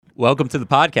Welcome to the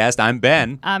podcast. I'm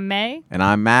Ben. I'm May. And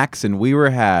I'm Max, and we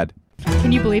were had.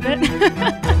 Can you believe it?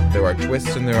 There are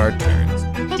twists and there are turns.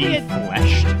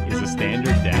 Defleshed is a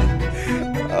standard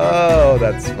death. Oh,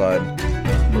 that's fun.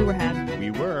 We were had.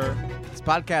 We were. This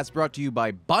podcast brought to you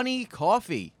by Bunny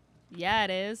Coffee. Yeah,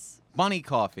 it is. Bunny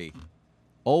Coffee.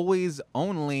 Always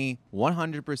only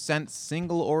 100%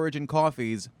 single origin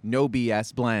coffees, no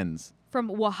BS blends.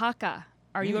 From Oaxaca.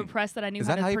 Are you impressed that I knew Is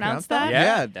how that to how you pronounce pronounce that?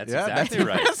 Yeah, that's exactly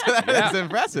right. That's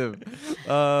impressive.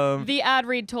 The ad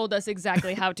read told us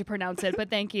exactly how to pronounce it, but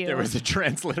thank you. There was a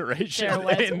transliteration There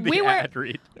was. in the ad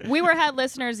read. We were had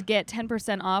listeners get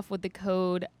 10% off with the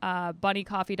code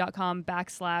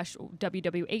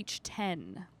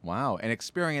bunnycoffee.com/WWH10. Wow, and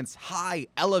experience high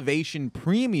elevation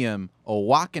premium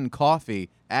Oaxacan coffee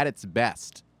at its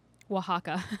best.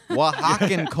 Oaxaca.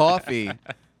 Oaxacan coffee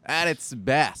at its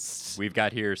best. We've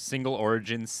got here single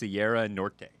origin Sierra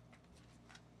Norte,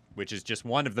 which is just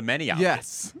one of the many out there.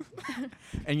 Yes.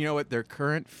 And you know what? Their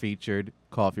current featured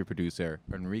coffee producer,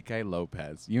 Enrique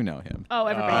Lopez. You know him. Oh,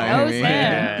 everybody I knows mean- him.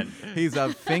 Man. He's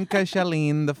of Finca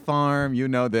Chalin, the farm. You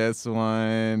know this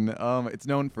one. It's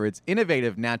known for its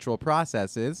innovative natural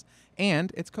processes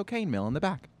and its cocaine mill in the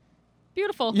back.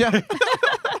 Beautiful. Yeah.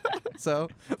 So,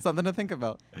 something to think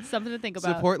about. Something to think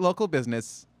about. Support local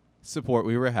business. Support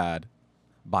we were had.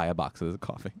 Buy a box of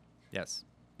coffee. Yes,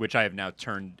 which I have now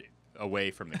turned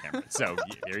away from the camera. So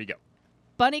there you go.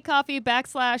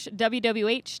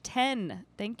 bunnycoffee.com/WWH10.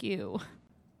 Thank you.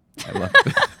 I love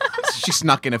it. She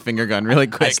snuck in a finger gun really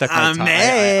quick. I stuck my tongue.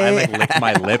 I like licked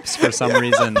my lips for some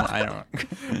reason. I don't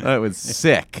know. That was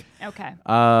sick. Okay.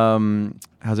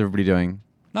 How's everybody doing?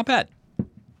 Not bad.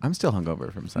 I'm still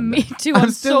hungover from Sunday. Me too. I'm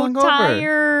still so hungover.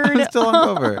 tired. I'm still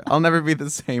hungover. I'll never be the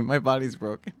same. My body's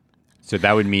broken. So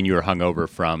that would mean you were hungover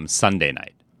from Sunday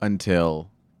night, Until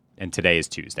and today is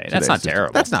Tuesday. That's not today's-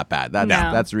 terrible. That's not bad. That's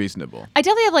No. that's reasonable. I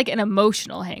definitely have like an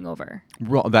emotional hangover.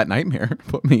 That nightmare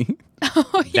put me.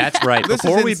 Oh, yeah. That's right. This is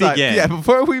Before we inside- begin, Yeah,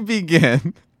 before we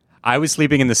begin. I was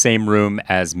sleeping in the same room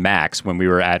as Max when we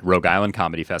were at Rogue Island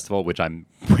Comedy Festival, which I'm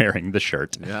wearing the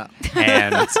shirt. Yeah.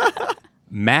 And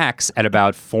Max at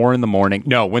about 4 in the morning.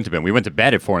 No, wouldn't have been. We went to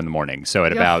bed at 4 in the morning. So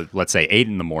at Yeah. about, let's say, 8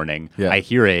 in the morning, Yeah. I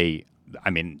hear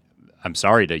I'm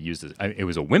sorry to use this. It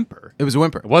was a whimper. It was a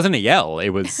whimper. It wasn't a yell. It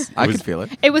was. I could feel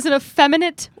it. It was an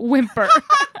effeminate whimper.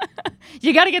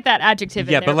 You got to get that adjective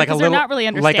in Yeah, there but like a because little, they're not really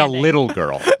like understanding. a little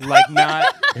girl, like not.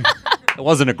 It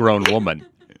wasn't a grown woman.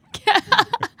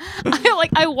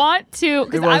 I want to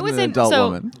because It I wasn't was an in adult so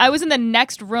woman. I was in the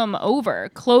next room over,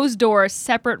 closed door,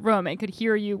 separate room, and could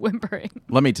hear you whimpering.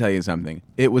 Let me tell you something.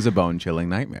 It was a bone-chilling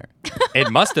nightmare. It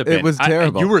must have been. It was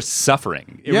terrible. You were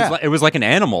suffering. Yeah. It was like an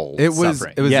animal. It was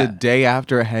suffering. a day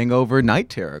after a hangover night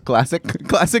terror. Classic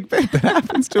thing that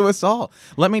happens to us all.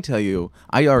 Let me tell you,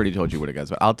 I already told you what it was,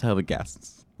 but I'll tell the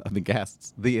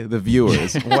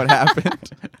viewers what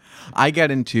happened. I get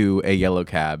into a yellow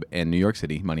cab in New York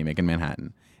City, money-making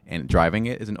Manhattan, and driving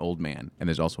it is an old man, and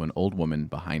there's also an old woman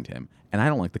behind him. And I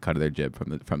don't like the cut of their jib from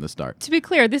the start. To be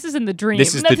clear, this is in the dream.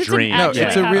 This is That's the just dream. No, actually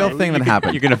it's a real happened. thing that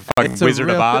happened. You're gonna fucking It's a Wizard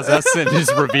of real- Oz us and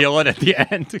just reveal it at the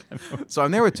end. So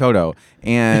I'm there with Toto,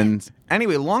 and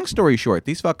anyway, long story short,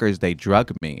 these fuckers, they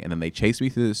drug me, and then they chase me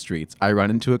through the streets. I run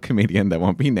into a comedian that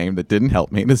won't be named that didn't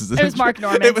help me. It was Mark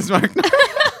Norman. It was Mark Norman.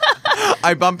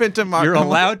 I bump into Mark You're Norman.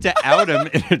 allowed to out him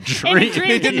in a dream. dream.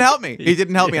 He didn't help me. He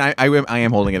didn't help me. I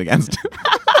am holding it against him.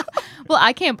 Well,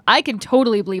 I can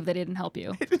totally believe they didn't help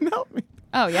you. He didn't help me.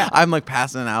 Oh yeah. I'm like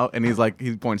passing out, and he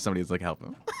points to somebody. He's like, help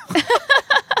him.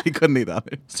 He couldn't eat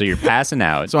others. So you're passing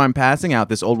out. So I'm passing out.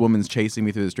 This old woman's chasing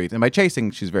me through the streets, and by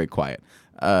chasing, she's very quiet.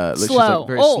 She's Slow. like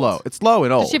very Old. slow. It's slow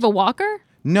and old. Does she have a walker?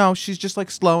 No, she's just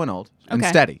like slow and old and Okay.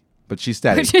 steady, but she's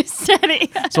steady. She's steady.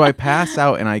 So I pass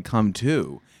out and I come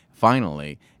to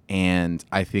finally, and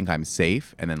I think I'm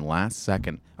safe. And then last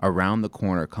second, around the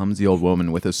corner comes the old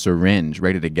woman with a syringe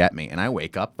ready to get me, and I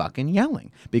wake up fucking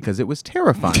yelling because it was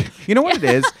terrifying. You know what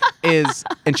it is,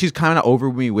 and she's kind of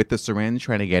over me with the syringe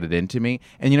trying to get it into me.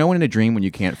 And you know, when in a dream when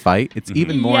you can't fight, it's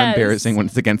even more Yes. embarrassing when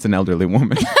it's against an elderly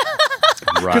woman.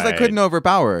 Because I couldn't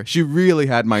overpower her. She really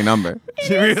had my number.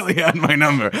 She really had my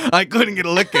number. I couldn't get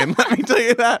a lick in. Let me tell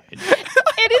you that.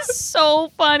 It is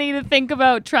so funny to think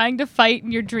about trying to fight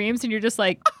in your dreams, and you're just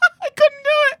like, I couldn't do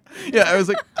it. Yeah, I was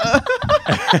like,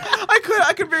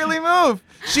 I could barely move.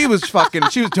 She was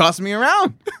tossing me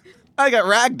around. I got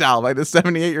ragdolled by this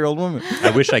 78-year-old woman.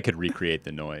 I wish I could recreate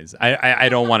the noise. I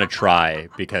don't want to try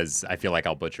because I feel like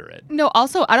I'll butcher it. no.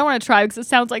 Also, I don't want to try because it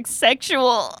sounds like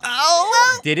sexual.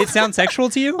 Oh. Did it sound sexual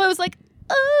to you? I was like,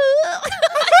 I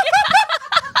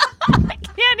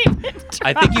can't even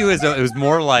try. I think it was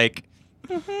more like.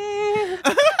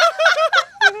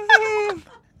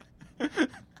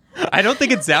 I don't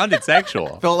think it sounded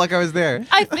sexual. Felt like I was there.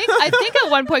 I think at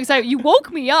one point, 'cause you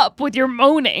woke me up with your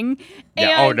moaning.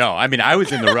 Yeah. Oh and- no. I mean, I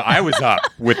was in the room. I was up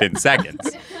within seconds.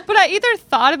 But I either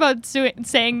thought about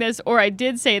saying this or I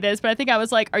did say this, but I think I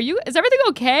was like, is everything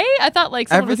okay? I thought like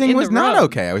someone Everything was was in the not room.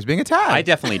 okay. I was being attacked. I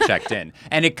definitely checked in.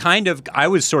 And it I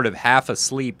was sort of half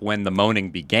asleep when the moaning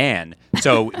began.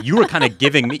 So you were kind of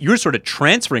you were sort of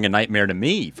transferring a nightmare to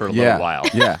me for a Yeah, little while.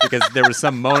 yeah. Because there was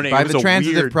some moaning. By It was the a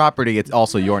transitive weird, property, it's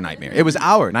also your nightmare. It was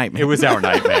our nightmare. It was our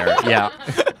nightmare. Yeah.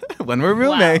 When we're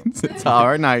roommates, it's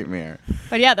our nightmare.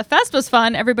 But yeah, the fest was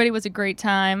fun. Everybody was a great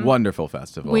time. Wonderful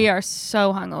festival. We are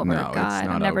so hungover. No, it's God, not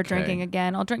I'm never okay. drinking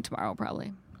again. I'll drink tomorrow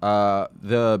probably.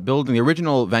 The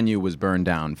original venue was burned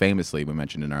down, famously, we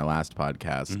mentioned in our last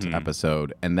podcast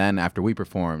episode. And then after we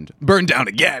performed, burned down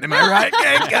again. Am I right?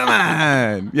 Okay, come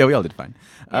on. Yeah, we all did fine.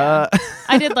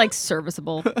 I did like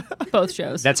serviceable both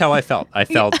shows. That's how I felt. I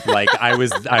felt like I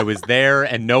was there,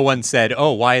 and no one said,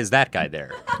 "Oh, why is that guy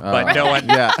there?" But no one.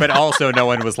 Yeah. But also, no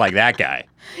one was like that guy.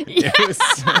 It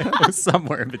was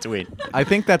somewhere in between. I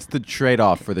think that's the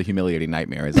trade-off for the humiliating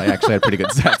nightmare. Is I actually had pretty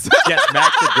good sets. Yes,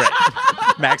 Max did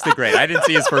great. Max did great. I didn't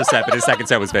see his first set, but his second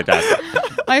set was fantastic.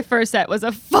 My first set was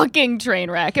a fucking train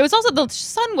wreck. It was also the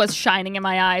sun was shining in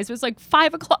my eyes. It was like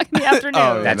 5 o'clock in the afternoon.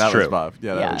 Oh, yeah, That's that true. Was rough.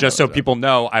 Yeah, that Yeah. was Just so rough. people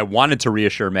know, I wanted to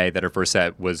reassure May that her first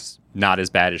set was not as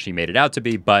bad as she made it out to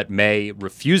be, but May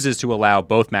refuses to allow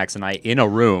both Max and I in a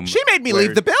room. She made me where-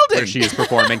 leave the building. where she is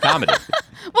performing comedy.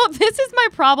 Well, this is my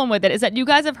problem with it, is that you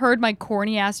guys have heard my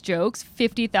corny ass jokes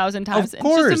 50,000 times. Of It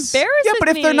course. just embarrasses Yeah, but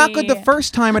if they're not good the me.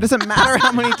 first time, it doesn't matter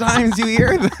how many times you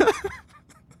hear them.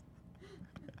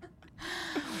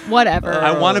 Whatever.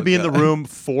 I want to be in the room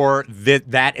for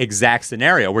that exact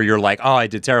scenario where you're like, "Oh, I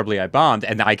did terribly, I bombed,"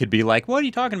 and I could be like, "What are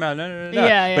you talking about?" No, no, no, no.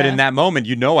 Yeah, But yeah. in that moment,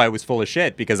 you know I was full of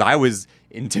shit because I was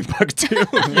in Timbuktu.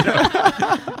 You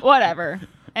know? Whatever.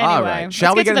 Anyway, All right. let's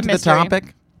Shall we get to into the mystery.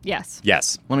 topic? Yes.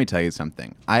 Yes. Let me tell you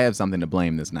something. I have something to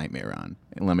blame this nightmare on.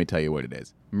 And let me tell you what it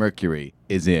is. Mercury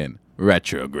is in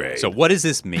retrograde. So what does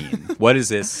this mean? What is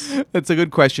this? That's a good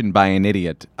question by an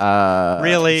idiot.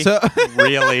 Really? So,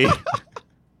 Really?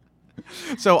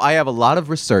 so I have a lot of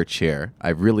research here.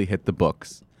 I've really hit the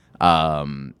books.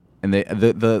 And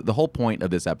the whole point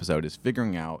of this episode is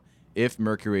figuring out if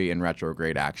Mercury in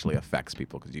retrograde actually affects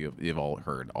people, because you've all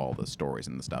heard all the stories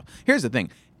and the stuff. Here's the thing: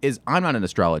 is I'm not an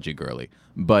astrology girly,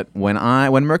 but when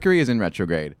Mercury is in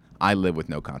retrograde, I live with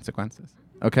no consequences.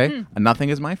 Okay, And nothing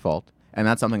is my fault, and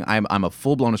that's something I'm a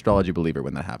full blown astrology believer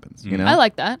when that happens. You know, I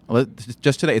like that. Well,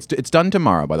 just today. It's done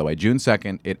tomorrow, by the way. June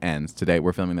 2nd, it ends. Today,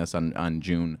 we're filming this on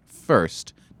June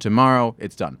 1st. Tomorrow,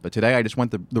 it's done. But today, I just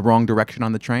went the wrong direction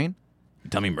on the train.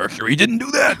 Tell me Mercury didn't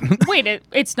do that. Wait,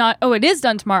 it's not. Oh, it is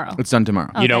done tomorrow. It's done tomorrow.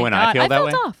 Oh, You know thank when I God. feel that felt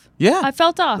way? Off. Yeah. I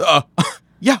felt off.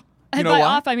 Yeah. You And know by why?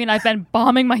 off, I mean I've been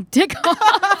bombing my dick off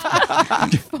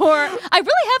for. I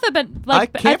really haven't been like. I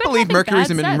I've can't been believe having Mercury's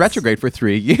bad been in sets. retrograde for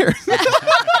 3 years.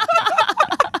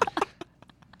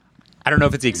 I don't know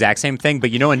if it's the exact same thing, but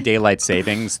you know in daylight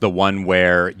savings, the one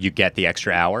where you get the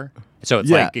extra hour? So it's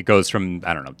Yeah. like it goes from,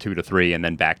 I don't know, 2 to 3 and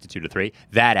then back to 2 to 3.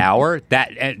 That hour,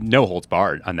 no holds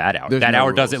barred on that hour. There's that no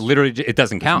hour doesn't rules. literally, it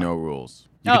doesn't count. No rules.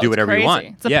 You can Oh, do it's whatever crazy. you want.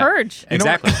 It's a purge. You know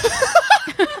what? Exactly.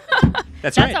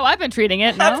 That's That's right. how I've been treating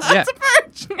it. No. Yeah.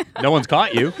 No one's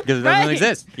caught you because it doesn't Right.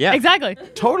 exist. Yeah. Exactly.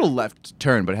 Total left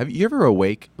turn, but have you ever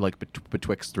awake like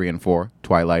betwixt 3 and 4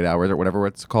 twilight hours or whatever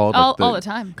it's called? All Like the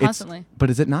time, it's- constantly. But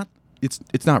is it not?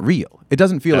 It's not real. It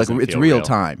doesn't feel Doesn't like it's feel real real.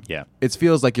 time. Yeah. It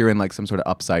feels like you're in like some sort of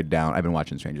upside down. I've been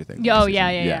watching Stranger Things. Oh, This yeah,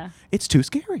 season. yeah. It's too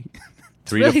scary.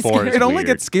 3 really to 4 scary. is It only weird.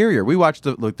 gets scarier. We watched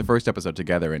the first episode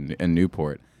together in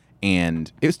Newport,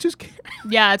 and it was too scary.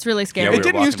 Yeah, it's really scary. Yeah, It were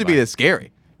didn't used to walking be by. this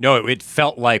scary. No, it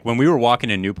felt like when we were walking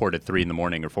in Newport at 3 in the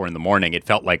morning or 4 in the morning, it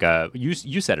felt like you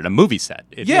said it, a movie set.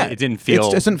 It didn't feel.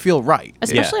 It doesn't feel right.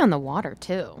 Especially on the water,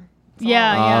 too.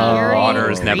 Yeah, Oh, yeah. Eerie, water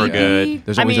is never creepy. good.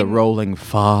 There's I always a mean, rolling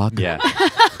fog. Yeah.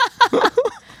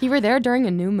 You were there during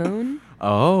a new moon?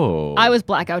 Oh. I was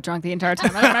blackout drunk the entire time.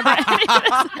 I don't remember any of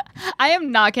this. I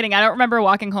am not kidding. I don't remember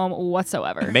walking home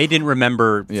whatsoever. May didn't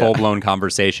remember Yeah. full blown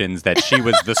conversations that she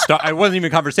was the star. It wasn't even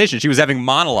a conversation. She was having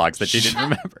monologues that she didn't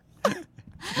remember.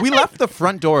 We left the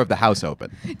front door of the house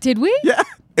open. Did we? Yeah.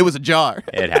 It was ajar.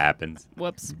 It happens.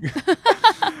 Whoops.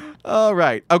 All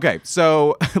right. Okay.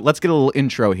 So let's get a little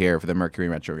intro here for the Mercury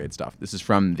retrograde stuff. This is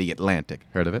from The Atlantic.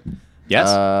 Heard of it? Yes.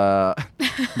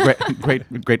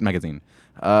 Great magazine.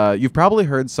 You've probably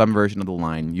heard some version of the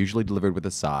line, usually delivered with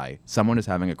a sigh. Someone is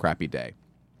having a crappy day,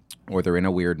 or they're in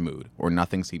a weird mood, or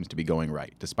nothing seems to be going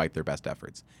right, despite their best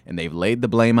efforts. And they've laid the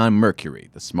blame on Mercury,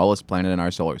 the smallest planet in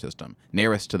our solar system,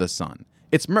 nearest to the sun.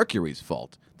 It's Mercury's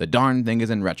fault. The darn thing is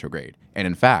in retrograde. And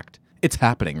in fact, It's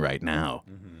happening right now.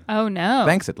 Oh no.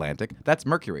 Thanks, Atlantic. That's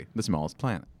Mercury, the smallest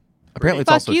planet. Apparently, it's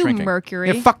Fuck also you, shrinking.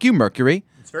 Mercury. Yeah, fuck you, Mercury.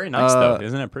 It's very nice, though.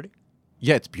 Isn't it pretty?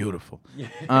 Yeah, it's beautiful.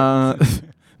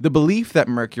 The belief that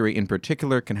Mercury in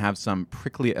particular can have some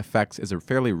prickly effects is a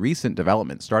fairly recent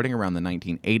development, starting around the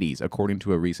 1980s, according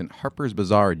to a recent Harper's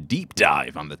Bazaar deep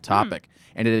dive on the topic,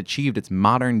 and it achieved its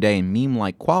modern-day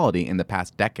meme-like quality in the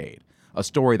past decade. A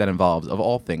story that involves, of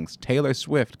all things, Taylor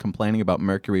Swift complaining about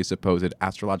Mercury's supposed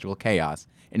astrological chaos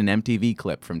in an MTV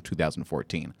clip from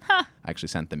 2014. I actually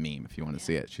sent the meme if you want to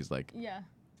see it. She's like... Yeah.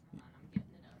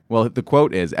 Well, the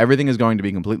quote is, everything is going to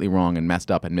be completely wrong and messed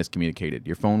up and miscommunicated.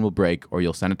 Your phone will break or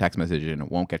you'll send a text message and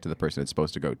it won't get to the person it's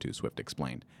supposed to go to, Swift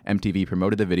explained. MTV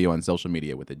promoted the video on social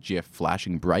media with a GIF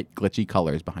flashing bright, glitchy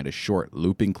colors behind a short,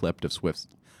 looping clip of Swift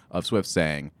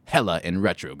saying, hella in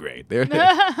retrograde. There it is.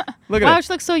 Look Wow, at it.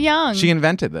 she looks so young. She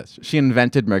invented this. She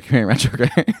invented Mercury in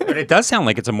retrograde. But it does sound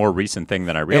like it's a more recent thing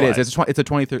than I It realized. is. It's a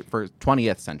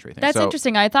 20th century thing. That's So,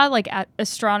 interesting. I thought like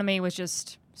astronomy was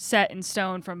just set in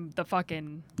stone from the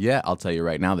fucking... Yeah, I'll tell you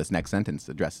right now, this next sentence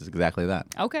addresses exactly that.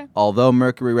 Okay. Although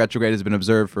Mercury retrograde has been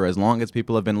observed for as long as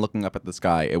people have been looking up at the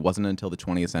sky, it wasn't until the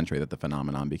 20th century that the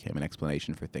phenomenon became an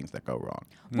explanation for things that go wrong.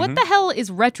 What the hell is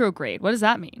retrograde? What does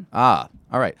that mean? All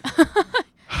right.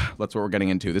 That's what we're getting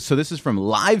into. This is from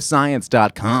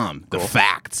livescience.com. The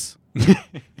facts.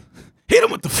 Hit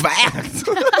them with the facts.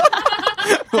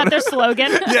 Is that their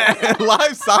slogan? Yeah,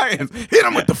 live science. Hit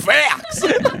them with the facts.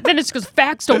 Then it's because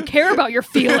facts don't care about your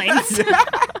feelings.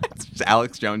 It's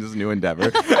Alex Jones's new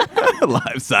endeavor.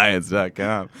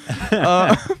 livescience.com.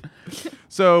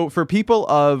 So, for people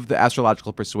of the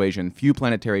astrological persuasion, few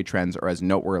planetary trends are as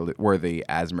noteworthy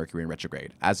as Mercury in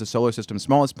retrograde. As the solar system's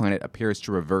smallest planet appears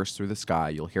to reverse through the sky,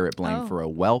 you'll hear it blamed for a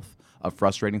wealth of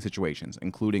frustrating situations,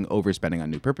 including overspending on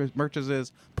new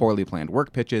purchases, poorly planned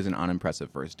work pitches, and unimpressive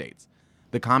first dates.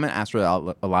 The common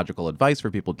astrological advice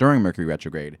for people during Mercury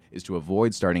retrograde is to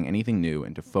avoid starting anything new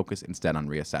and to focus instead on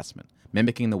reassessment,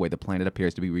 mimicking the way the planet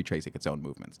appears to be retracing its own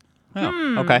movements.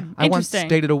 Oh, okay. I once Interesting.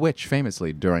 dated a witch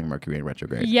famously during Mercury in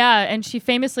retrograde. Yeah, and she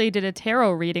famously did a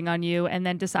tarot reading on you and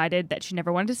then decided that she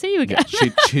never wanted to see you again.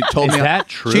 She told Is me that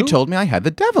true? She told me I had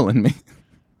the devil in me.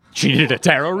 She needed a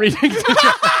tarot reading.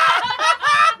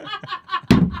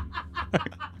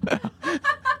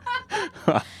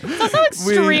 It's also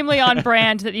extremely on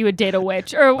brand that you would date a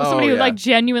witch or somebody who yeah. like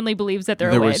genuinely believes that they're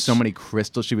a There witch. were so many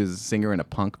crystals. She was a singer in a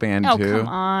punk band Oh, too. come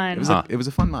on. It was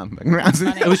a fun month.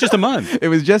 It was just a month. It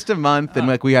was just a month, and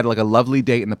like we had like a lovely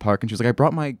date in the park, and she was like, "I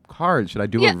brought my card. Should I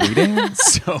do a reading?"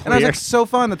 So And I was like, "So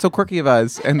fun! That's so quirky of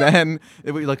us." And then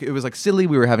it was like silly.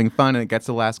 We were having fun, and it gets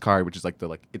the last card, which is like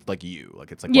it's like you,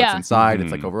 like it's like Yeah. what's inside.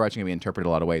 It's like overarching, and we interpret it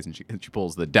a lot of ways. And she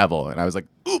pulls the devil, and I was like,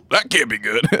 "Ooh, that can't be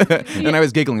good." And I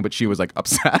was giggling, but she was like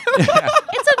upset.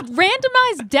 It's a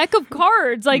randomized deck of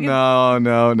cards. Like No.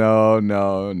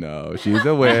 She's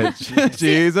a witch.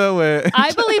 She's a witch.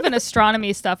 I believe in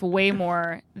astronomy stuff way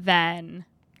more than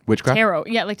Witchcraft. tarot.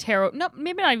 Yeah, like tarot. No,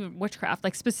 maybe not even witchcraft.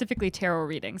 Like specifically tarot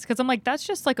readings, because I'm like that's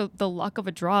just like the luck of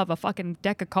a draw of a fucking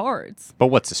deck of cards. But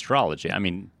what's astrology? I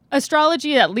mean,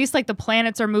 Astrology, at least like the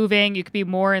planets are moving. You could be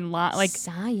more in line. Like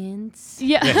Science.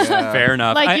 yeah, fair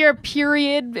enough. like I- your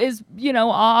period is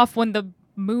off when the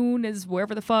moon is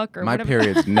wherever the fuck or My whatever.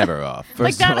 period's never off.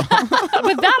 Like First of all. that,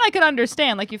 but that I could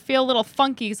understand. Like you feel a little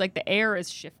funky, 'cause, like the air is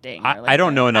shifting. or, like, I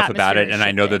don't know the enough about atmosphere it, is and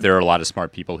I know that shifting. there are a lot of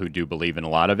smart people who do believe in a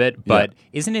lot of it. But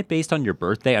isn't it based on your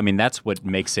birthday? I mean, that's what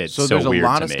makes it so, there's a weird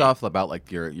lot to of me. stuff about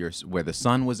like your where the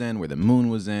sun was in, where the moon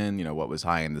was in, what was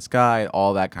high in the sky,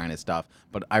 all that kind of stuff.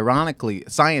 But ironically,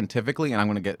 scientifically, and I'm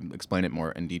going to explain it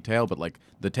more in detail, but like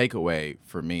the takeaway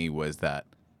for me was that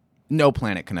no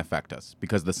planet can affect us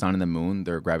because the sun and the moon,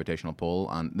 their gravitational pull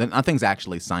on nothing's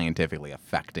actually scientifically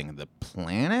affecting the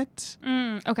planet,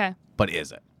 Okay. but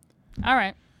is it? All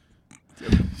right.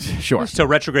 Sure. So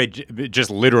retrograde just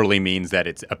literally means that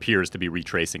it appears to be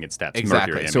retracing its steps.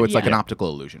 Exactly. Mercury, I So mean. it's like Yeah. an optical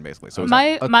illusion, basically. So it's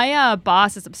My like,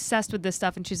 boss is obsessed with this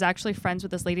stuff, and she's actually friends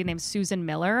with this lady named Susan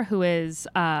Miller, who is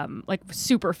like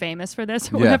super famous for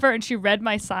this or Yeah. whatever. And she read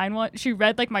my she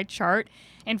read like my chart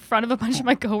in front of a bunch of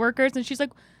my coworkers, and she's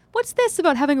like, "What's this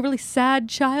about having a really sad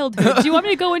childhood? Do you want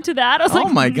me to go into that?" I was oh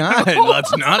like, my God, "No."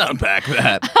 let's not unpack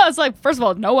that. I was like, first of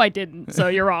all, no, I didn't. So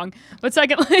you're wrong. But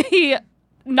secondly,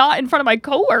 not in front of my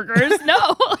coworkers.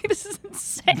 No, like, this is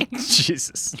insane.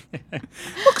 Jesus.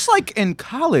 Looks like in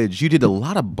college you did a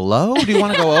lot of blow. Do you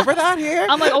want to go over that here?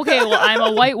 I'm like, okay, well, I'm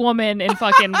a white woman in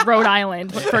fucking Rhode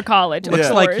Island for college. Looks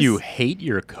of like course. you hate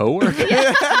your coworker.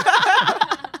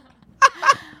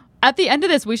 At the end of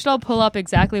this, we should all pull up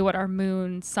exactly what our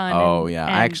moon, sun, Oh, and, yeah.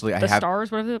 and Actually, I the have-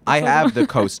 stars, whatever. I have the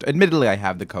Admittedly, I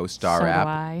have the CoStar So do app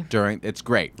I. It's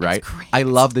great, right? great. I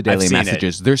love the daily seen it.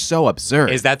 messages. They're so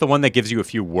absurd. Is that the one that gives you a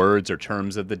few words or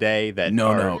terms of the day? That No,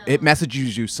 are, no. It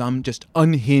messages you some just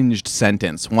unhinged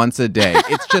sentence once a day.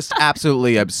 It's just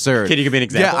absolutely absurd. Can you give me an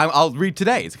example? Yeah, I'll read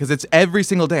today's because it's every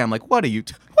single day. I'm like, what are you?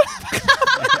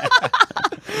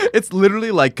 It's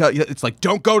literally like it's like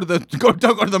don't go to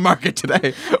the market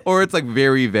today, or it's like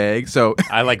very vague. So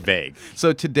I like vague.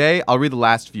 so today I'll read the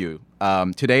last few.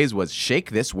 Today's was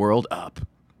shake this world up.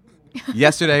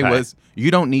 Yesterday Okay. was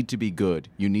you don't need to be good,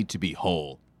 you need to be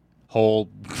whole. Whole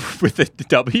with a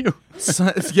W.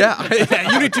 Yeah,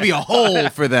 you need to be a whole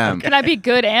for them. Can I be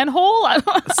good and whole?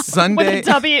 Sunday, With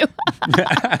a W.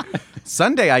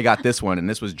 Sunday, I got this one, and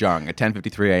this was jarring. At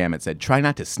 10:53 a.m., it said, "Try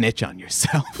not to snitch on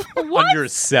yourself." On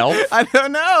yourself. I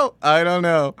don't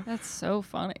know. That's so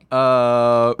funny.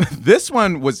 This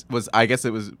one was I guess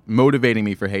it was motivating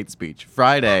me for hate speech.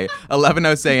 Friday,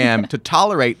 11:06 a.m. To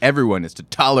tolerate everyone is to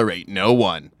tolerate no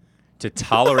one. To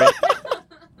tolerate.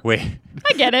 Wait.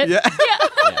 I get it. Yeah.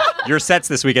 Your sets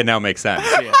this weekend now make sense.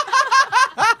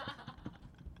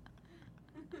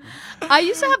 I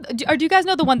used to have. Do you guys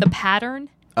know the one, The Pattern?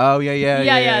 Oh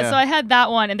yeah. So I had that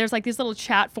one, and there's like these little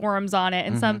chat forums on it,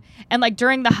 and and like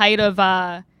during the height of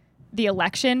the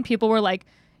election, people were like,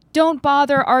 "Don't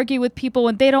bother argue with people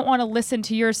when they don't want to listen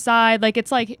to your side." Like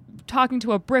it's like talking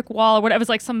to a brick wall or whatever. It was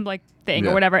like some like thing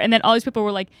Yeah. or whatever, and then all these people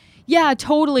were like, "Yeah,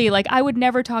 totally. Like I would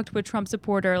never talk to a Trump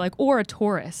supporter, like or a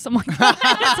Taurus." I'm like, and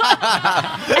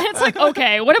it's like,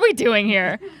 okay, what are we doing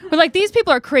here? But like these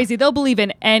people are crazy. They'll believe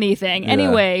in anything. Yeah.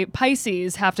 Anyway,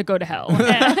 Pisces have to go to hell.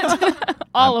 And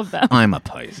all of them. I'm a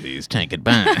Pisces. Take it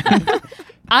back.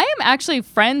 I am actually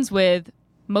friends with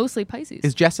mostly Pisces.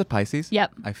 Is Jess a Pisces?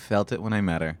 Yep. I felt it when I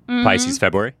met her. Pisces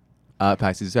February.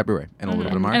 Pisces is February and a little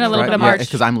bit of March. And a little bit of Yeah, March.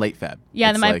 because I'm late Feb. yeah,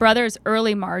 and It's then my like- brother's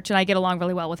early March, and I get along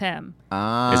really well with him.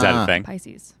 Is that a thing?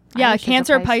 Pisces. Yeah, Irish is a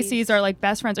Cancer, Pisces. Pisces are like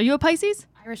best friends. Are you a Pisces?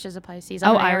 Irish is a Pisces.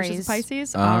 Oh, I'm an Irish Aries. is a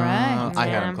Pisces. Oh, All right. I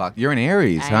had Yeah. him clocked. You're an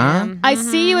Aries, I huh? am. I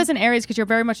see you as an Aries because you're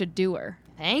very much a doer.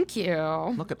 Thank you.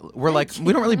 Look at we're like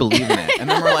we don't really believe in it, and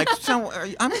then we're like, so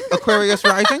I'm Aquarius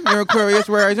rising. You're Aquarius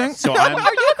rising. So I'm.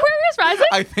 Are you Aquarius rising?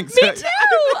 I think so. Me too.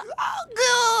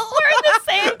 We're in the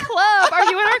same club. Are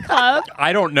you in our club?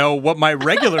 I don't know what my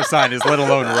regular sign is, let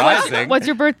alone rising. What's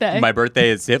your birthday? My birthday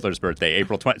is Hitler's birthday,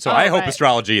 April 20th. So Oh, I hope right.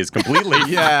 astrology is completely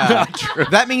Yeah, not true.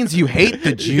 that means you hate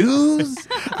the Jews.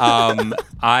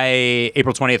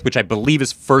 April 20th, which I believe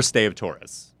is first day of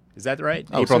Taurus. Is that right?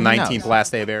 Oh, April so he knows. 19th,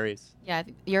 last day of Aries. Yeah, I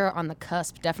think you're on the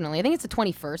cusp, definitely. I think it's the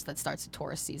 21st that starts the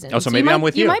Taurus season. Oh, so you maybe might- I'm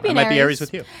with you. might be I an might be Aries.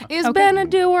 Aries with you. Is Okay. Ben a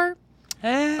doer?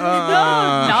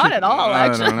 Not at all,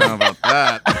 actually. I don't know about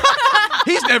that.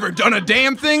 He's never done a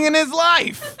damn thing in his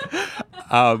life.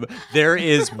 There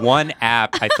is one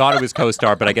app. I thought it was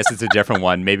CoStar, but I guess it's a different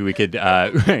one. Maybe we could.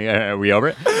 Are we over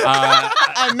it?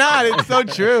 I'm not. It's so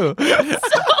true.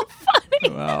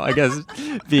 Well, I guess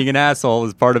being an asshole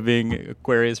is part of being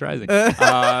Aquarius rising.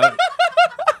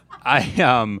 I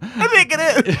think it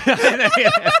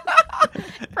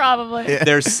is. Probably.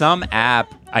 There's some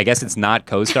app, I guess it's not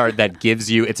CoStar, that gives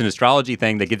you, it's an astrology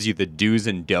thing that gives you the do's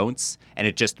and don'ts, and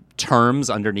it just terms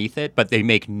underneath it, but they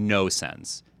make no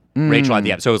sense. Rachel had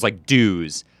the app. So it was like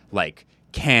do's, like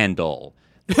candle,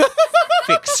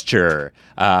 fixture,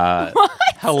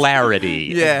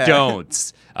 hilarity, Yeah.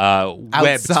 don'ts, webbed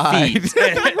Outside. feet.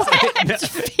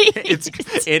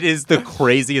 It is the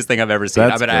craziest thing I've ever seen.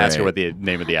 That's I'm going to ask her great. what the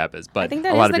name of the app is, but I think a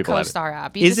that lot is of the people have it. CoStar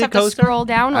app. You Is just it have to CoStar? scroll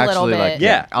down a little Actually, bit. like,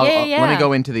 Yeah. Let me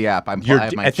go into the app. I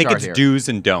I think it's here. do's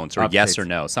and don'ts, or yes Updates. or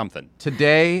no, something.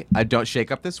 Today, I don't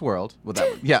shake up this world. Well,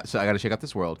 yeah, so I got to shake up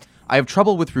this world. I have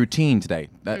trouble with routine today,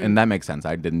 and that makes sense.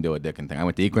 I didn't do a Dickon thing. I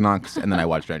went to Equinox, and then I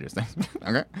watched Stranger Things.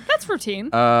 Okay. That's routine.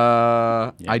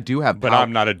 I do have, But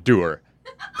I'm not a doer.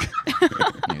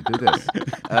 Yeah, do this.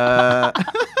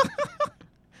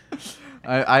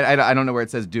 I don't know where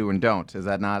it says do and don't. Is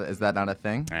that not a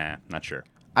thing? Not sure.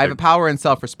 I have a power and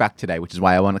self-respect today, which is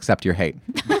why I won't accept your hate.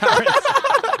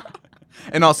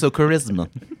 And also charisma.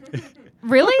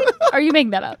 Really? Are you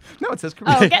making that up? No, it says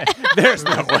charisma. Oh, okay. There's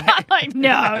no way. Like,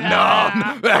 no.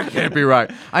 That can't be right.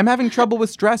 I'm having trouble with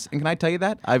stress, and can I tell you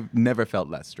that? I've never felt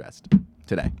less stressed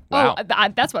today. Wow. Oh,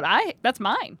 that's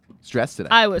mine. Stressed today.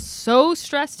 I was so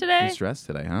stressed today. You're stressed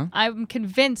today, huh? I'm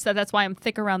convinced that that's why I'm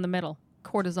thick around the middle.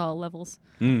 Cortisol levels.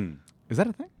 Is that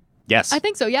a thing? Yes. I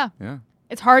think so, yeah. Yeah.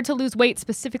 It's hard to lose weight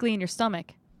specifically in your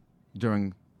stomach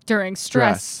During during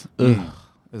stress. Ugh.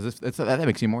 That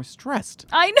makes you more stressed.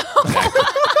 I know.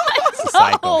 a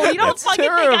cycle. Oh, you don't It's fucking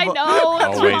think I terrible. know.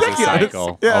 That's always a ridiculous.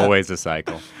 cycle. Yeah. Always a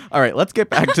cycle. All right, let's get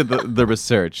back to the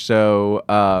research. So,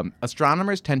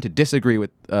 astronomers tend to disagree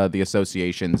with the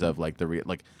associations of like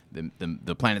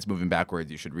the planet's moving backwards.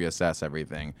 You should reassess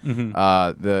everything.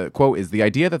 The quote is, "The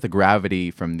idea that the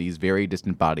gravity from these very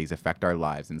distant bodies affect our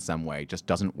lives in some way just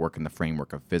doesn't work in the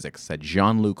framework of physics," said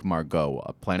Jean-Luc Margot,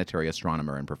 a planetary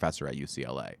astronomer and professor at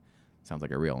UCLA. Sounds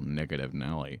like a real negative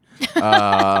Nelly.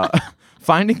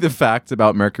 Finding the facts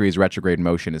about Mercury's retrograde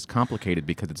motion is complicated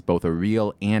because it's both a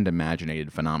real and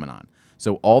imaginated phenomenon.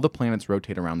 So all the planets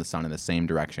rotate around the sun in the same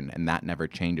direction, and that never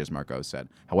changes, Margot said.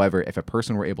 However, if a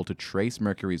person were able to trace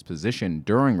Mercury's position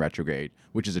during retrograde,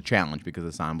 which is a challenge because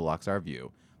the sun blocks our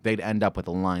view, they'd end up with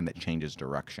a line that changes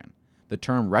direction. The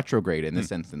term retrograde in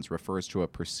this instance refers to a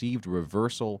perceived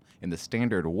reversal in the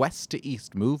standard west to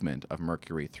east movement of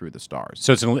Mercury through the stars.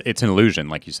 So it's an illusion,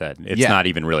 like you said. It's Yeah. not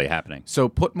even really happening. So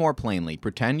put more plainly,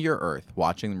 pretend you're Earth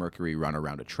watching Mercury run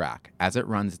around a track. As it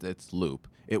runs its loop,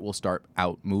 it will start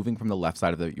out moving from the left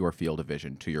side of your field of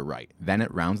vision to your right. Then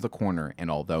it rounds the corner and,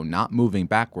 although not moving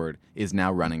backward, is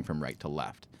now running from right to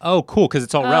left. Oh, cool, because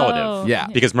it's all relative. Yeah.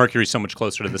 Because Mercury's so much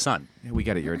closer to the sun. Yeah, we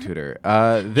get it. You're a tutor.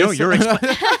 You're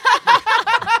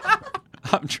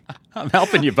I'm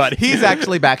helping you, buddy. He's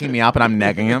actually backing me up, and I'm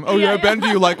negging him. Oh, yeah, Yeah, Ben, do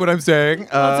you like what I'm saying?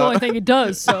 That's the only thing it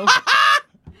does. So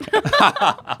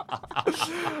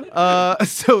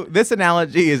So this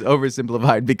analogy is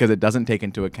oversimplified because it doesn't take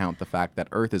into account the fact that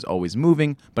Earth is always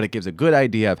moving, but it gives a good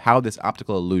idea of how this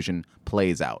optical illusion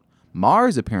plays out.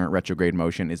 Mars' apparent retrograde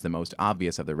motion is the most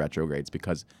obvious of the retrogrades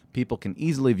because people can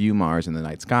easily view Mars in the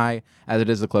night sky, as it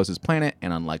is the closest planet,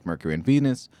 and unlike Mercury and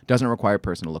Venus, doesn't require a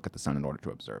person to look at the sun in order to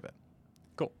observe it.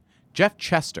 Cool. Jeff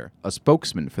Chester, a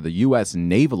spokesman for the U.S.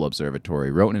 Naval Observatory,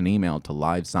 wrote in an email to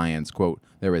Live Science, quote,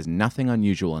 "There is nothing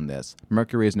unusual in this.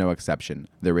 Mercury is no exception.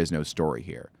 There is no story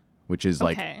here," which is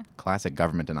like Okay. classic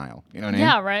government denial. You know what I mean?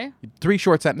 yeah, right. 3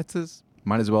 short sentences.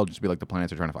 Might as well just be like the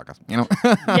planets are trying to fuck us. You know?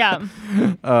 Yeah.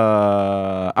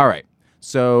 All right.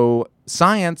 So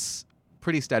science,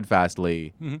 pretty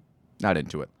steadfastly, not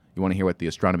into it. You want to hear what the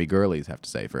astronomy girlies have to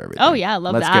say for everything? Oh yeah, I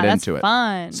love Let's that. get That's into it.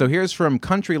 fun. So here's from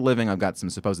Country Living. I've got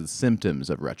some supposed symptoms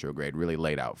of retrograde really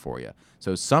laid out for you.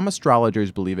 So some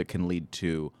astrologers believe it can lead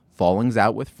to fallings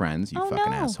out with friends, you Oh,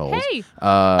 fucking no. assholes. Hey.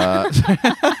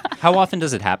 How often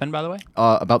does it happen, by the way?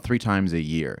 About 3 times a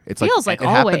year. It's Feels like it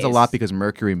happens a always. lot because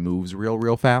Mercury moves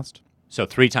real fast. So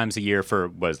 3 times a year for,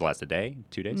 what does it last, a day?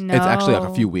 2 days? No. It's actually like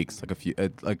a few weeks, like a few,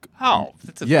 like Oh,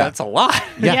 Yeah. that's a lot.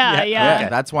 Yeah. Yeah,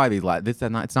 that's why these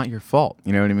it's not your fault.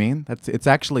 You know what I mean? It's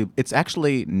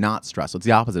actually not stressful. It's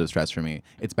the opposite of stress for me.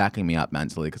 It's backing me up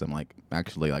mentally because I'm like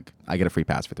actually like I get a free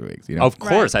pass for 3 weeks. You know? Of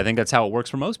course. I think that's how it works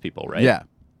for most people, right? Yeah.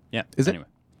 Yeah. Is it? Anyway.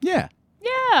 Yeah. Yeah.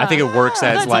 I think it works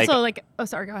as That's like also like. Oh,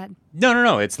 sorry. Go ahead.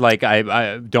 No. It's like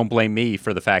I don't blame me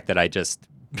for the fact that I just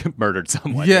murdered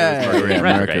someone. Yeah, It was Mercury and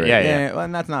retrograde. Yeah. Well,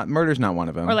 and that's not murder's not one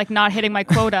of them. Or like not hitting my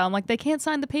quota. I'm like, they can't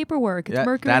sign the paperwork. It's yeah,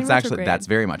 Mercury that's retrograde. that's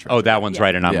very much. Oh, that one's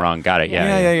right and I'm Yeah. wrong. Got it.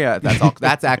 Yeah. That's all.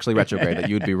 That's actually retrograde. That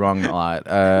you would be wrong a lot.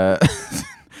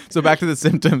 So back to the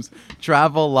symptoms: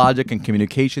 travel, logic, and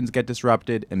communications get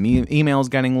disrupted. Emails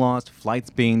getting lost. Flights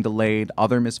being delayed.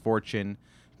 Other misfortune.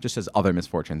 Just as other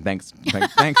misfortune. Thanks,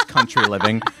 Country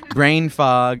Living. Brain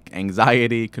fog,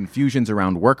 anxiety, confusions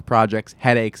around work projects,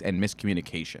 headaches, and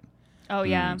miscommunication. Oh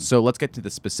yeah. So let's get to the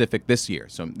specific this year.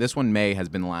 So this one, May, has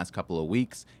been the last couple of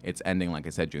weeks. It's ending, like I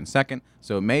said, June 2nd.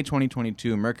 So May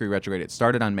 2022, Mercury retrograde. It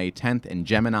started on May 10th in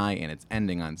Gemini, and it's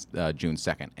ending on June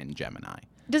 2nd in Gemini.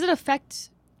 Does it affect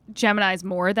Geminis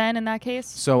more then in that case?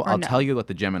 So Or I'll no? tell you what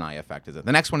the Gemini effect is.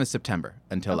 The next one is September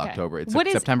until Okay. October. It's What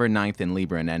is- September 9th in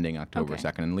Libra and ending October Okay.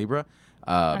 2nd in Libra.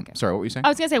 Okay. Sorry, what were you saying? I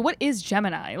was gonna say, what is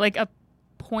Gemini? Like a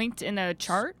point in a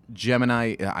chart?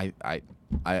 Gemini, I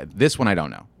this one I don't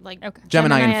know. Like Okay.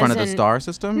 Gemini in front as of the star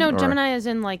system? No, or- Gemini is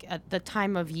in like at the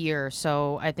time of year.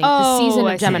 So I think Oh, the season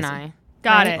I of see. Gemini.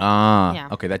 Got right? it. Ah, Yeah.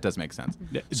 okay, that does make sense.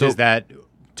 So is that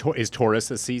is Taurus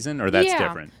a season or that's yeah.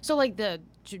 different? So like the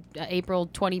April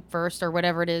 21st or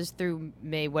whatever it is through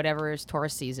May, whatever is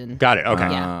Taurus season. Got it. Okay.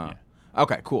 Ah.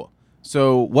 Okay, cool.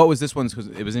 So what was this one's, 'cause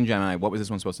it was in Gemini, what was this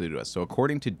one supposed to do to us? So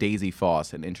according to Daisy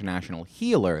Foss, an international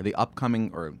healer, the upcoming,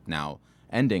 or now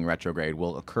ending retrograde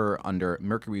will occur under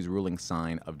Mercury's ruling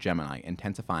sign of Gemini,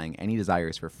 intensifying any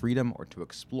desires for freedom or to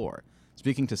explore.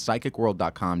 Speaking to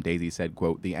PsychicWorld.com, Daisy said,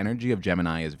 quote, "The energy of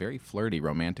Gemini is very flirty,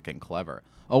 romantic, and clever,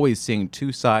 always seeing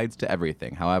 2 sides to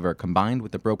everything. However, combined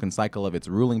with the broken cycle of its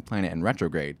ruling planet in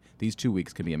retrograde, these 2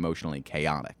 weeks can be emotionally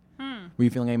chaotic." Were you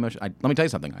feeling emotional? Let me tell you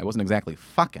something. I wasn't exactly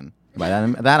fucking. By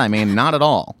that I mean not at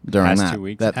all during Past that. 2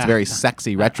 weeks? That's very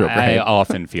sexy retrograde. I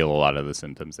often feel a lot of the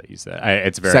symptoms that you said.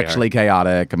 It's very Sexually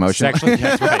chaotic, emotional. Sexually,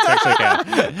 that's right. Sexually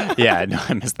chaotic. Yeah, no,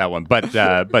 I missed that one. But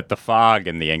the fog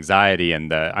and the anxiety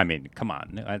and I mean, come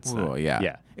on. That's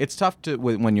Yeah. It's tough to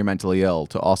when you're mentally ill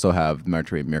to also have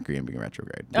Mercury being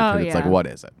retrograde. Because it's like, what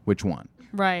is it? Which one?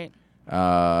 Right.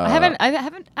 I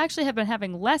haven't actually been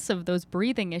having less of those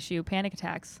breathing issue panic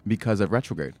attacks. Because of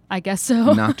retrograde. I guess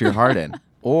so. Knocked your heart in.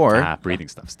 Or breathing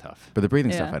stuff's tough. but the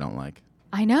breathing Yeah. stuff I don't like.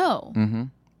 I know. Mm-hmm. You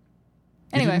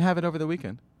Anyway. didn't have it over the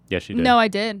weekend. Yes, you did. No, I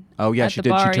did. Oh yeah, At she the did.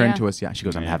 bar, She turned yeah. to us. Yeah, she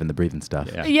goes, "I'm Yeah. having the breathing stuff."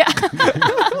 Yeah. Yeah.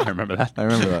 I remember that. I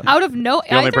remember that. Out of no.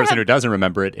 The only person who doesn't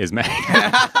remember it is Meg.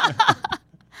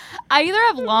 I either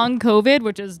have long COVID,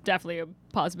 which is definitely a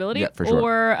possibility, Yeah, for sure.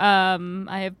 or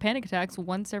I have panic attacks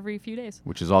once every few days.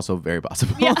 Which is also very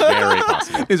possible. Yeah. Very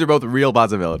possible. These are both real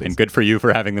possibilities. And good for you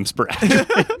for having them sporadic.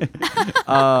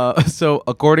 So,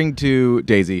 according to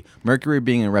Daisy, Mercury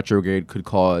being in retrograde could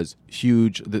cause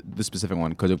the specific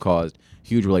one could have caused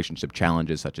huge relationship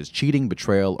challenges such as cheating,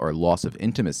 betrayal, or loss of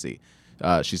intimacy.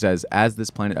 She says, as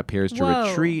this planet appears to Whoa.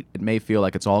 retreat, it may feel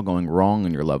like it's all going wrong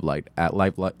in your love life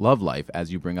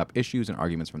as you bring up issues and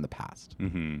arguments from the past.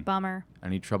 Bummer.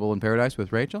 Any trouble in paradise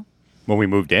with Rachel? When we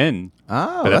moved in.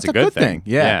 Oh, But that's a good thing.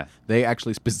 Yeah. Yeah. They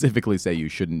actually specifically say you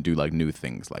shouldn't do like new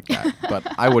things like that. But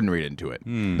I wouldn't read into it.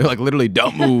 They're like, literally,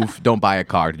 don't move, don't buy a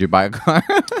car. Did you buy a car?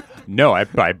 No, I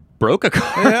broke a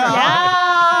car.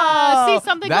 Yeah. See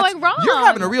something That's- going wrong. You're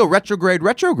having a real retrograde.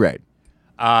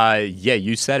 Yeah,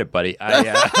 you said it, buddy.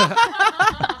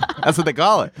 That's what they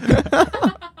call it.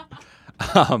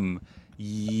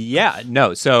 Yeah,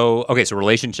 no. So, okay, so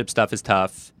relationship stuff is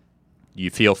tough. You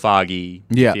feel foggy.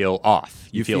 Yeah. You feel off.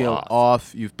 You feel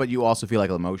off. But you also feel like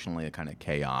emotionally kind of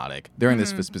chaotic during this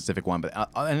specific one. But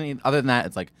I mean, other than that,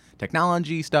 it's like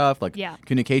technology stuff, like Yeah.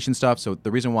 communication stuff. So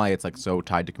the reason why it's like so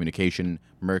tied to communication,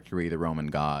 Mercury, the Roman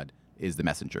god, is the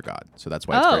messenger god. So that's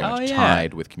why it's very Oh. much Oh, yeah.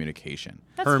 tied with communication.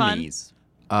 That's fun. Hermes.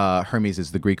 Hermes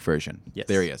is the Greek version. Yes.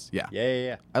 There he is. Yeah.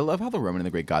 Yeah. I love how the Roman and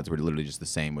the Greek gods were literally just the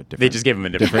same with different. They just gave him a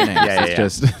different names. Yeah, It's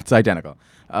just it's identical.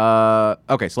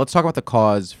 Okay, so let's talk about the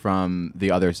cause from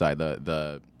the other side,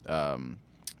 the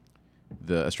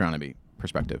astronomy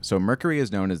perspective. So Mercury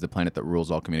is known as the planet that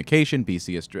rules all communication.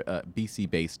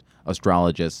 BC-based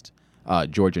astrologist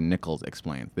Georgia Nichols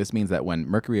explains. This means that when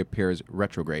Mercury appears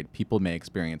retrograde, people may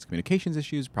experience communications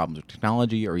issues, problems with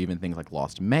technology, or even things like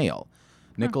lost mail.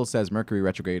 Nichols says Mercury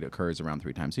retrograde occurs around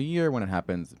 3 times a year. When it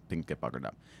happens, things get buggered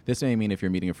up. This may mean if you're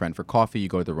meeting a friend for coffee, you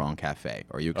go to the wrong cafe,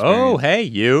 or you experience, Oh, hey,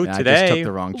 you I today. just took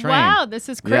the wrong train. Wow, this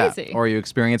is Yeah. crazy. Or you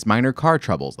experience minor car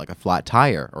troubles like a flat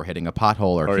tire or hitting a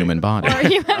pothole or Or- human body. Or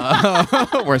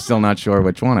even We're still not sure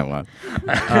which one it was.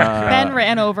 Ben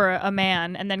ran over a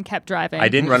man and then kept driving. I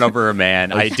didn't run over a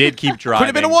man. I did keep driving.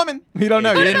 Could have been a woman. You don't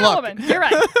know. You Could didn't have been a look. woman. You're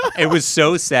right. It was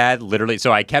so sad, literally.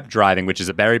 So I kept driving, which is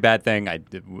a very bad thing.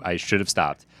 I should have stopped.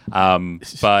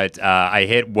 But I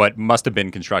hit what must have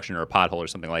been construction or a pothole or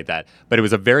something like that. But it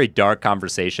was a very dark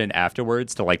conversation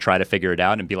afterwards to like try to figure it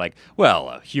out and be like, well,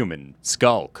 a human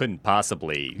skull couldn't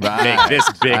possibly make this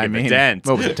big of a dent.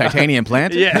 What was it? Titanium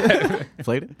plant? Yeah.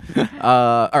 Inflated?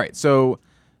 All right. So,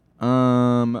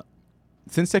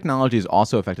 since technology is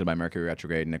also affected by Mercury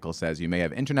retrograde, Nichols says you may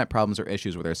have internet problems or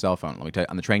issues with your cell phone. Let me tell you,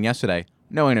 on the train yesterday,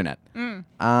 no internet.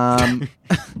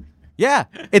 Yeah,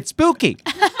 it's spooky.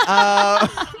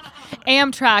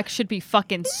 Amtrak should be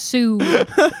fucking sued.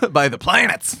 By the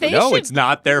planets. They No, should- it's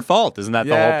not their fault. Isn't that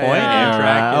the whole point? yeah.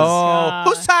 Amtrak is. Oh,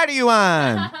 whose side are you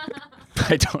on?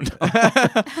 I don't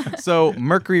know. So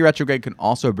Mercury retrograde can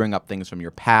also bring up things from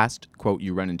your past. Quote,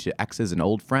 you run into exes and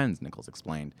old friends, Nichols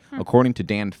explained. According to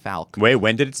Dan Falk, Wait,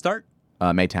 when did it start?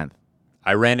 May 10th.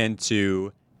 I ran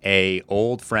into a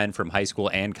old friend from high school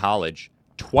and college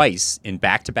twice in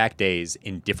back-to-back days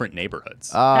in different neighborhoods.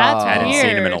 That's I hadn't weird.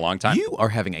 seen him in a long time. You are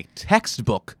having a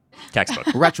textbook Textbook.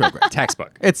 retrograde.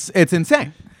 Textbook. It's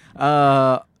insane.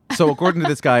 So according to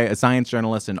this guy, a science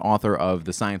journalist and author of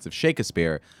The Science of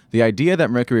Shakespeare, the idea that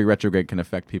Mercury retrograde can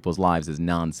affect people's lives is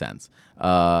nonsense.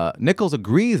 Nichols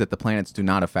agrees that the planets do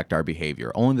not affect our behavior.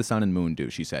 Only the sun and moon do,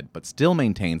 she said, but still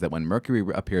maintains that when Mercury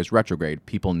appears retrograde,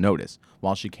 people notice.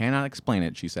 While she cannot explain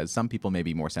it, she says some people may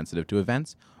be more sensitive to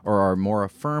events or are more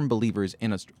firm believers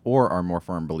in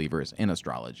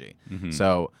astrology.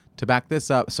 So to back this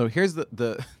up, so here's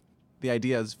the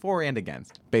ideas for and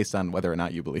against based on whether or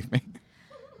not you believe me.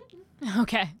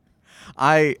 Okay.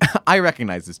 I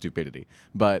recognize the stupidity,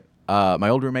 but my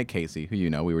old roommate Casey, who you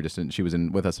know, she was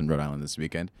with us in Rhode Island this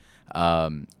weekend.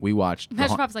 We watched.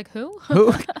 Imagine Pop's like, who?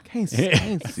 Who? Casey.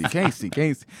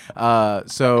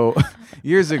 So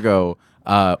years ago,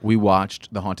 we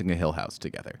watched The Haunting of Hill House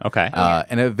together. Okay.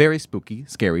 And a very spooky,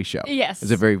 scary show. Yes.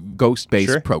 It's a very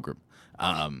ghost-based Sure. program.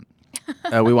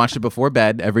 We watched it before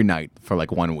bed every night for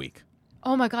like 1 week.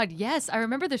 Oh my God, yes, I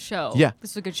remember the show. Yeah. This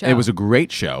is a good show. It was a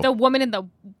great show. the woman in the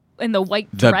white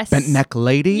The dress. bent neck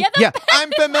lady? Yeah,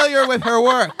 I'm familiar with her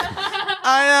work.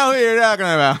 I know who you're talking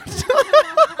about.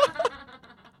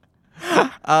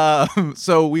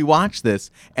 So we watched this,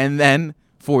 and then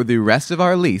for the rest of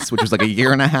our lease, which was like a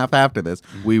year and a half after this,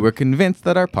 we were convinced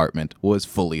that our apartment was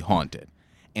fully haunted.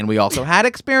 And we also had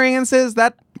experiences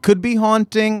that could be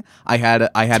haunting. I had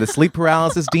a sleep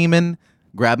paralysis demon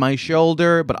grab my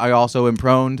shoulder, but I also am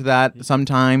prone to that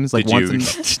sometimes. Like Did once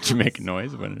you did you make a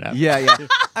noise when it happened? yeah.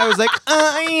 I was like,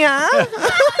 yeah. You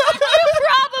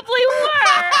probably were.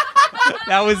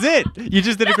 That was it. You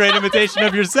just did a great imitation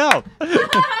of yourself.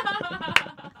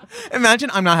 Imagine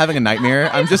I'm not having a nightmare.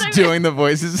 I'm just doing the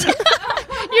voices.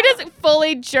 You're just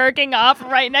fully jerking off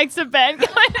right next to Ben. Going,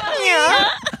 Yeah.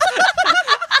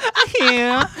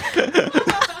 Yeah.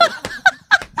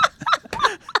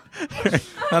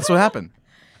 That's what happened.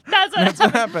 That's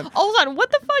what happened. Hold on.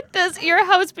 What the fuck does your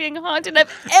house being haunted have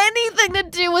anything to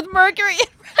do with Mercury in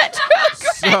retrograde?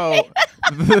 So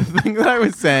the thing that I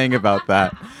was saying about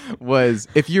that was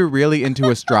if you're really into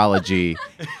astrology,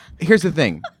 here's the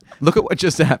thing. Look at what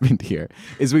just happened here.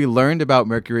 Is we learned about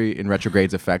Mercury in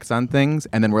retrograde's effects on things,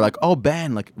 and then we're like, oh,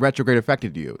 Ben, like retrograde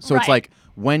affected you. So it's Right. like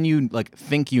when you like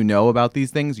think you know about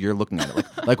these things, you're looking at it.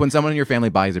 Like when someone in your family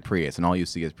buys a Prius and all you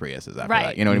see is Priuses after Right.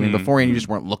 that. You know what I mean? Beforehand, you just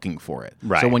weren't looking for it.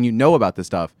 Right. So when you know about this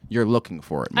stuff, you're looking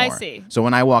for it more. I see. So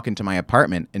when I walk into my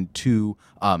apartment and two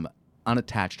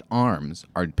unattached arms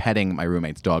are petting my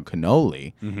roommate's dog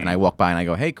Cannoli, and I walk by and I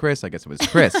go, hey, Chris, I guess it was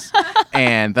Chris.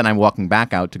 And then I'm walking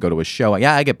back out to go to a show.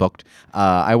 Yeah, I get booked.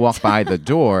 I walk by the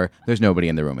door. There's nobody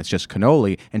in the room. It's just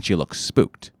Cannoli, and she looks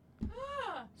spooked.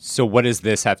 So what does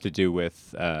this have to do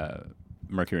with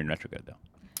Mercury in retrograde, though?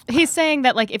 He's saying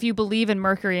that like if you believe in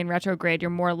Mercury in retrograde,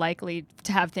 you're more likely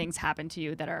to have things happen to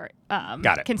you that are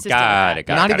Got it. consistent Got with it.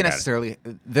 that. Not got even it. necessarily.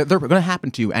 They're going to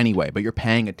happen to you anyway, but you're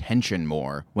paying attention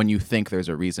more when you think there's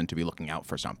a reason to be looking out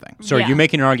for something. So are Yeah. you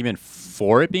making an argument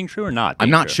for it being true or not? I'm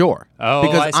being not true? sure. Oh,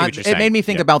 because I see what you're it saying. made me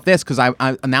think Yeah. about this because I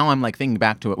now I'm like thinking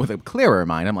back to it with a clearer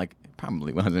mind. I'm like, it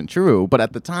probably wasn't true, but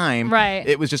at the time, Right.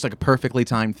 it was just like a perfectly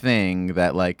timed thing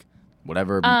that like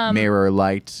whatever mirror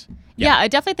light. Yeah, I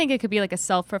definitely think it could be like a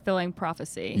self-fulfilling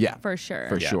prophecy. Yeah, for sure.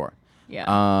 For sure.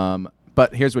 Yeah.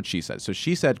 But here's what she said. So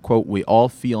she said, quote, we all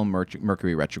feel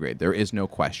Mercury retrograde. There is no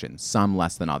question, some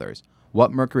less than others.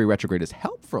 What Mercury retrograde is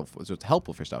helpful for, so it's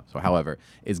helpful for stuff. So, however,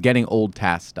 is getting old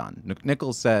tasks done.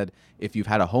 Nichols said, if you've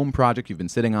had a home project you've been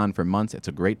sitting on for months, it's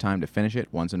a great time to finish it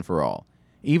once and for all.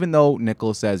 Even though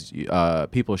Nichols says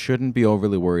people shouldn't be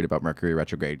overly worried about Mercury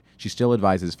retrograde, she still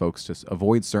advises folks to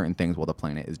avoid certain things while the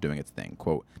planet is doing its thing.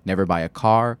 Quote, never buy a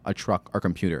car, a truck, or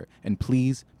computer. And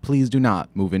please, please do not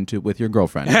move with your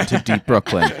girlfriend to deep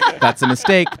Brooklyn. That's a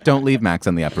mistake. Don't leave Max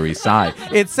on the Upper East Side.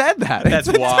 It said that. That's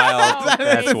wild.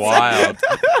 That's wild.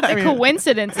 The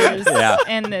coincidences Yeah.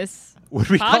 in this Would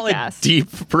we call it podcast.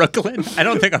 deep Brooklyn? I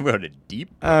don't think I'm going to deep.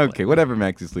 Okay, whatever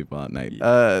makes you sleep well at night.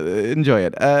 Enjoy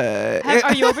it.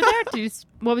 Are you over there?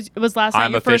 What was last night?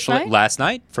 I'm Your first officially night? last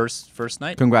night. First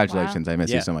night. Congratulations. I miss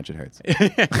Yeah. you so much. It hurts.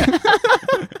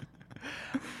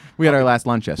 We had our last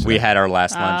lunch yesterday. We had our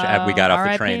last lunch. We got off the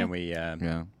R.I.P. train and we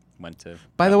Yeah. went to.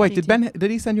 By the way, PT.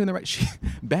 did he send you in the right?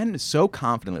 Ben is so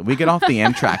confidently. We get off the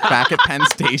Amtrak back at Penn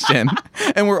Station,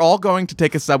 and we're all going to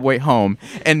take a subway home.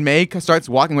 And May starts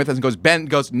walking with us and goes, Ben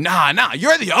goes, nah,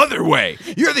 you're the other way.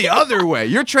 You're the other way.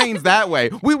 Your train's that way.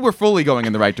 We were fully going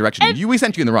in the right direction. We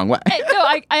sent you in the wrong way. No,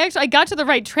 I got to the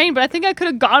right train, but I think I could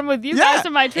have gone with you Yeah. guys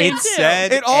on my train It too.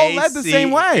 said It all led the same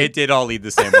way. It did all lead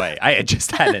the same way. I had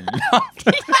just had enough.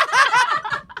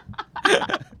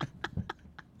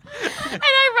 And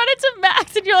I run into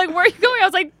Max, and you're like, "Where are you going?" I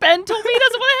was like, "Ben told me he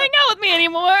doesn't want to hang out with me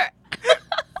anymore."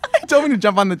 He told me to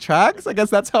jump on the tracks. I guess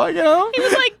that's how I get home. He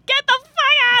was like, "Get the fuck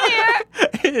out of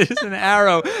here!" It is an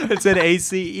arrow that said ACE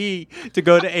to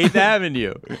go to 8th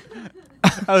Avenue.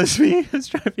 I was trying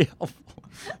to be helpful.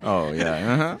 Oh,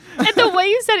 yeah. Uh-huh. And the way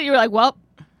you said it, you were like, "Well,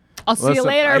 I'll see you Listen,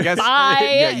 later. I guess- Bye."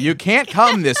 Yeah, you can't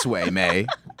come this way, May.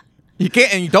 You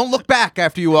can't, and you don't look back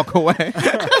after you walk away.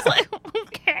 I was like,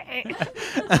 "Okay."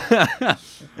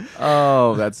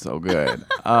 Oh, that's so good.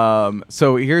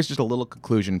 So here's just a little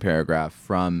conclusion paragraph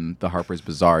from the Harper's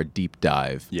Bazaar deep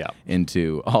dive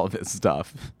into all this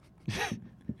stuff.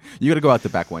 You got to go out the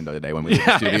back window today when we leave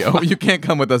the studio. You can't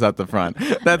come with us out the front.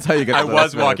 That's how you get. I to the was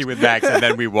West Village. walking with Max, and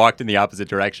then we walked in the opposite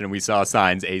direction, and we saw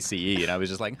signs ACE, and I was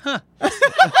just like, huh.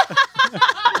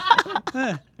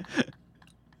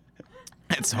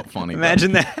 It's so funny.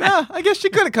 Imagine that. Yeah, I guess she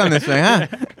could have come this way, huh?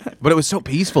 But it was so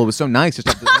peaceful. It was so nice. Just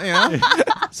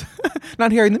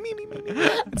not hearing the me.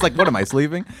 It's like, what am I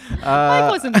sleeping? I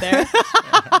wasn't there.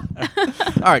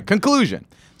 All right, conclusion.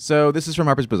 So this is from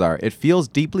Harper's Bazaar. It feels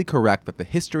deeply correct that the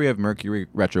history of Mercury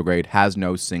retrograde has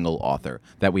no single author,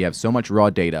 that we have so much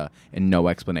raw data and no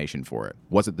explanation for it.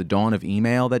 Was it the dawn of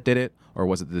email that did it, or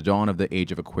was it the dawn of the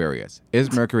age of Aquarius?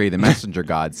 Is Mercury, the messenger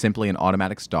god, simply an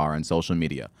automatic star on social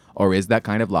media, or is that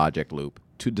kind of logic loop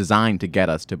designed to get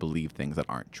us to believe things that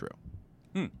aren't true?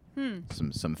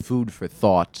 Some food for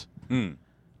thought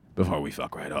before we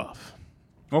fuck right off.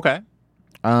 Okay.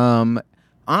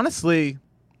 Honestly,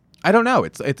 I don't know.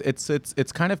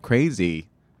 It's kind of crazy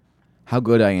how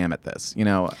good I am at this. You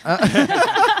know.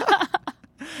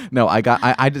 No, I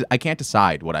can't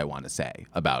decide what I want to say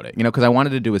about it. You know, because I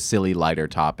wanted to do a silly, lighter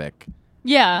topic.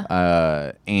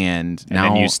 Yeah. And now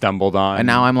then you stumbled on. And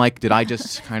now I'm like, did I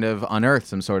just kind of unearth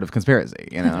some sort of conspiracy?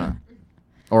 You know,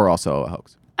 or also a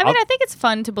hoax? I mean, I think it's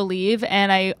fun to believe,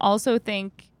 and I also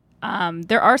think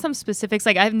there are some specifics.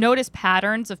 Like I've noticed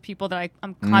patterns of people that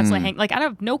I'm constantly hanging. Like I don't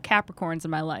have no Capricorns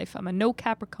in my life. I'm a no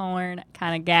Capricorn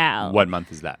kind of gal. What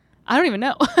month is that? I don't even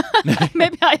know.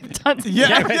 Maybe I've done.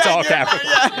 It's all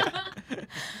Capricorn.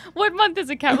 What month is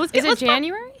it? Is it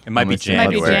January? It might be Let's see.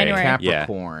 January. Might be January.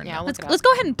 Capricorn. Yeah, Let's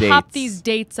go ahead and pop Dates. these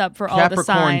dates up for all the Capricorn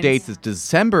signs. dates is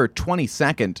December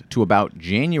 22nd to about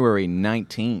January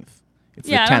 19th. It's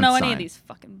Yeah, the I don't 10th know any sign. of these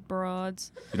fucking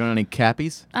broads. You don't know any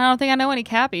Cappies? I don't think I know any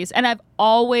Cappies. And I've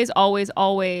always, a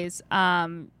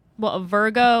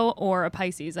Virgo or a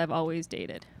Pisces I've always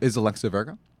dated. Is Alexa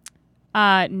Virgo?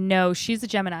 No, she's a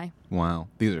Gemini. Wow,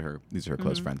 these are her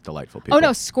close friends, delightful people. Oh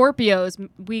no, Scorpios,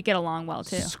 we get along well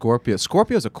too.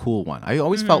 Scorpio's a cool one. I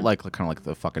always felt like kind of like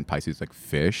the fucking Pisces, like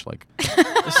fish. Like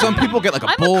some people get like a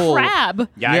I'm bull. a crab.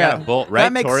 Yeah, I Yeah. got a bull, right?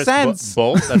 That makes Taurus, sense.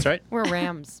 Bull, that's right. We're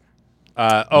Rams. Wait,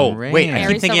 I Aries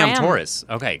keep is thinking a I'm ram. Taurus.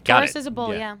 Okay, got Taurus it. is a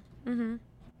bull, yeah.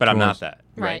 But I'm Taurus. not that.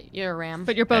 Right. You're a ram.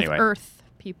 But you're both Anyway. Earth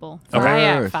people. Okay.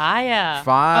 Fire. Earth. Fire. Fire,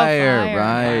 fire.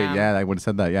 right? Wow. Yeah, I would have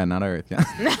said that. Yeah, not Earth.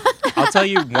 Yeah. I'll tell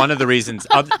you one of the reasons,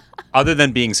 other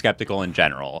than being skeptical in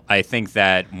general, I think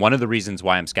that one of the reasons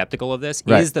why I'm skeptical of this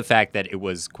Right. is the fact that it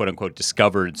was, quote unquote,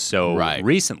 discovered so Right.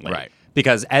 recently. Right.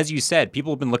 Because as you said,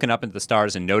 people have been looking up into the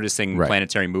stars and noticing Right.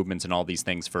 planetary movements and all these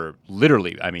things for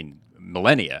literally,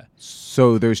 millennia.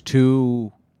 So there's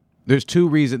two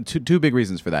big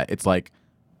reasons for that. It's like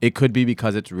it could be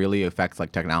because it really affects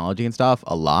like technology and stuff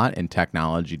a lot, and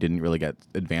technology didn't really get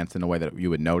advanced in a way that you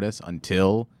would notice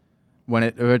until when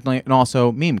it originally, and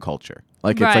also meme culture.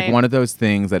 Like it's like Right. one of those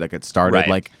things that like it started Right.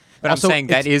 like. But also, I'm saying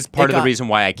that it's- is part it of the got- reason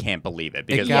why I can't believe it.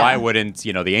 Because got- why wouldn't,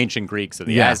 the ancient Greeks or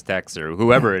the Yeah. Aztecs or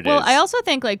whoever it is? Well, I also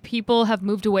think like people have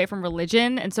moved away from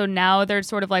religion, and so now they're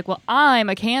sort of like, well, I'm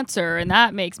a Cancer, and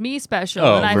that makes me special,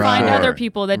 Oh, and I right. find Sure. other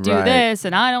people that do Right. this,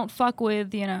 and I don't fuck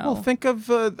with, Well, think of,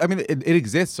 I mean, it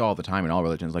exists all the time in all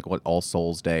religions. Like what All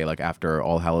Souls Day, like after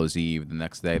All Hallows Eve, the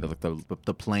next day,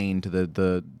 the plane to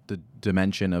the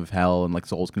dimension of hell, and like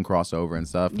souls can cross over and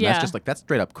stuff. And Yeah. that's just like, that's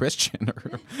straight up Christian.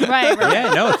 right.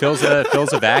 yeah, no, it fills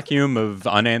a vacuum of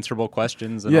unanswerable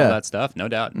questions and Yeah. all that stuff, no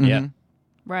doubt. Yeah.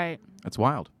 Right. That's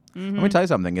wild. Let me tell you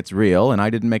something. It's real, and I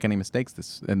didn't make any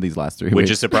mistakes in these last 3 weeks. Which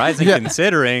is surprising Yeah.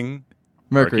 considering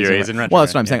Mercury's Mercury is in Well,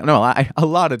 that's what I'm retrograde, saying. No, a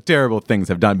lot of terrible things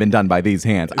have been done by these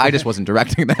hands. I just wasn't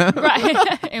directing them.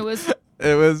 Right. It was.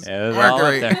 It was It was all up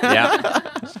Mercury. there. Yeah.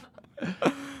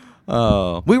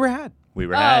 Oh, we were had. We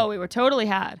were had. Oh, we were totally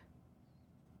had.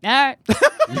 All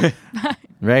right.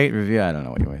 Right? Review. I don't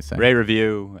know what you want to say. Ray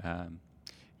review.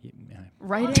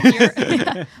 Right in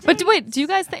your. But wait, do you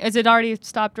guys think? Is it already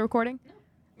stopped recording?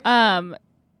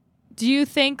 Do you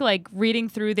think like reading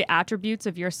through the attributes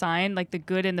of your sign, like the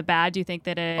good and the bad, do you think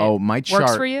that it My chart.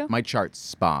 works for you? My chart's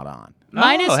spot on.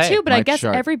 Mine Oh, is hey, too, but my I guess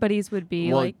chart. everybody's would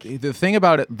be Well, like. the thing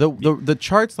about it, the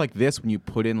charts like this, when you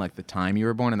put in like the time you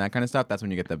were born and that kind of stuff, that's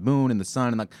when you get the moon and the sun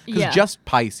and like. Because Yeah. just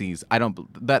Pisces, I don't.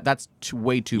 That's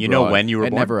way too. You know broad. when you were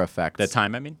it born? never affects The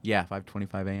time, I mean? Yeah,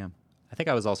 5:25 a.m. I think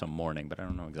I was also morning, but I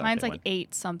don't know exactly. Mine's like when.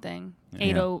 8 something.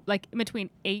 Yeah. Like between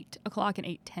 8 o'clock and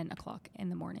 8:10 o'clock in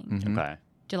the morning. Mm-hmm. Okay.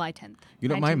 July 10th. You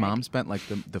know, my mom 1990. spent like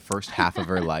the first half of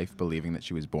her life believing that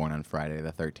she was born on Friday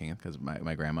the 13th because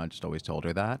my grandma just always told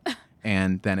her that.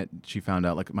 And then she found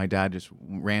out, like, my dad just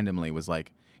randomly was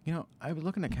like, I was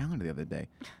looking at the calendar the other day.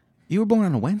 You were born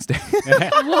on a Wednesday.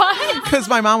 What? Because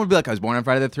my mom would be like, I was born on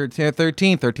Friday the 13th.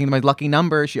 13 is my lucky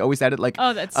number. She always had it like.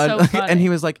 Oh, that's so funny. And he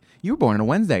was like, you were born on a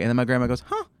Wednesday. And then my grandma goes,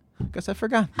 huh, guess I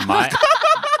forgot.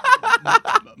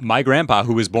 my grandpa,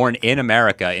 who was born in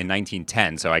America in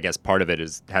 1910, so I guess part of it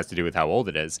has to do with how old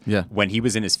it is. Yeah. When he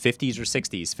was in his 50s or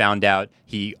 60s, found out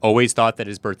he always thought that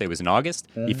his birthday was in August.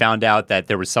 He found out that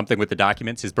there was something with the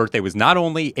documents. His birthday was not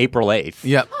only April 8th,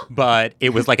 Yep. but it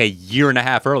was like a year and a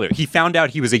half earlier. He found out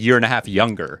he was a year and a half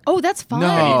younger. Oh, that's fun. No.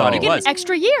 And he thought you he get was. an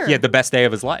extra year. He had the best day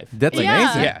of his life. That's Yeah.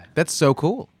 amazing. Yeah. That's so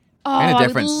cool. Oh, and a I would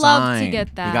different love sign. to get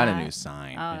You got a that. new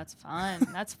sign. Oh, that's fun.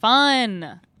 That's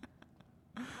fun.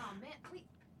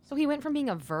 So he went from being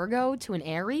a Virgo to an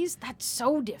Aries? That's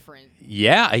so different.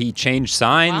 Yeah, he changed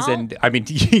signs, Wow. and I mean,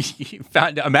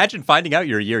 imagine finding out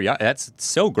you're a year young. That's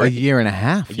so A great. year and a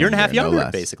half. A year and a half no younger,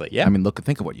 less. basically, yeah. I mean,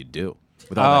 think of what you do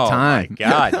with all Oh that time. my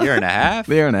God, year and a half.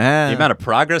 Year and a half. The amount of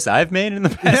progress I've made in the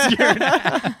past year and a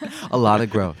half. A lot of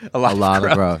growth. A lot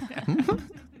of of growth.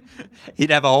 He'd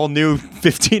have a whole new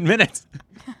 15 minutes.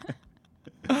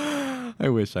 I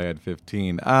wish I had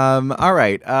 15. All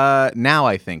right. Now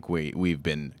I think we've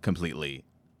been completely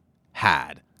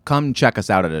had. Come check us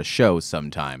out at a show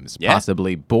sometimes. Yeah.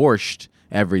 Possibly Borscht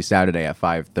every Saturday at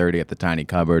 5:30 at the Tiny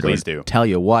Cupboard. Please or do. Tell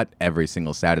You What every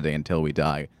single Saturday until we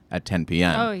die at 10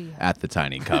 p.m. Oh, yeah. at the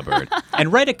Tiny Cupboard.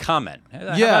 And write a comment.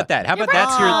 How Yeah. about that? How about Give a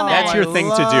that's your comment.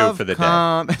 thing to do for the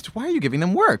day? Why are you giving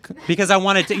them work? Because I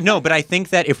wanted to no, but I think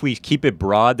that if we keep it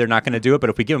broad, they're not going to do it. But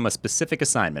if we give them a specific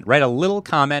assignment, write a little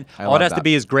comment. I All love it has to that.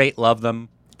 be is great, love them.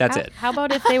 That's it. How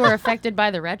about if they were affected by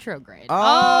the retrograde?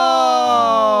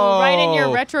 Oh, right in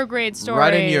your retrograde stories.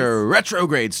 Right in your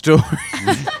retrograde story.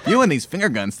 You and these finger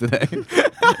guns today.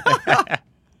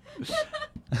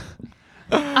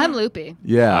 I'm loopy.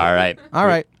 Yeah. All right. All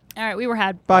right. All right, we were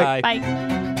had. Bye.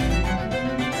 Bye.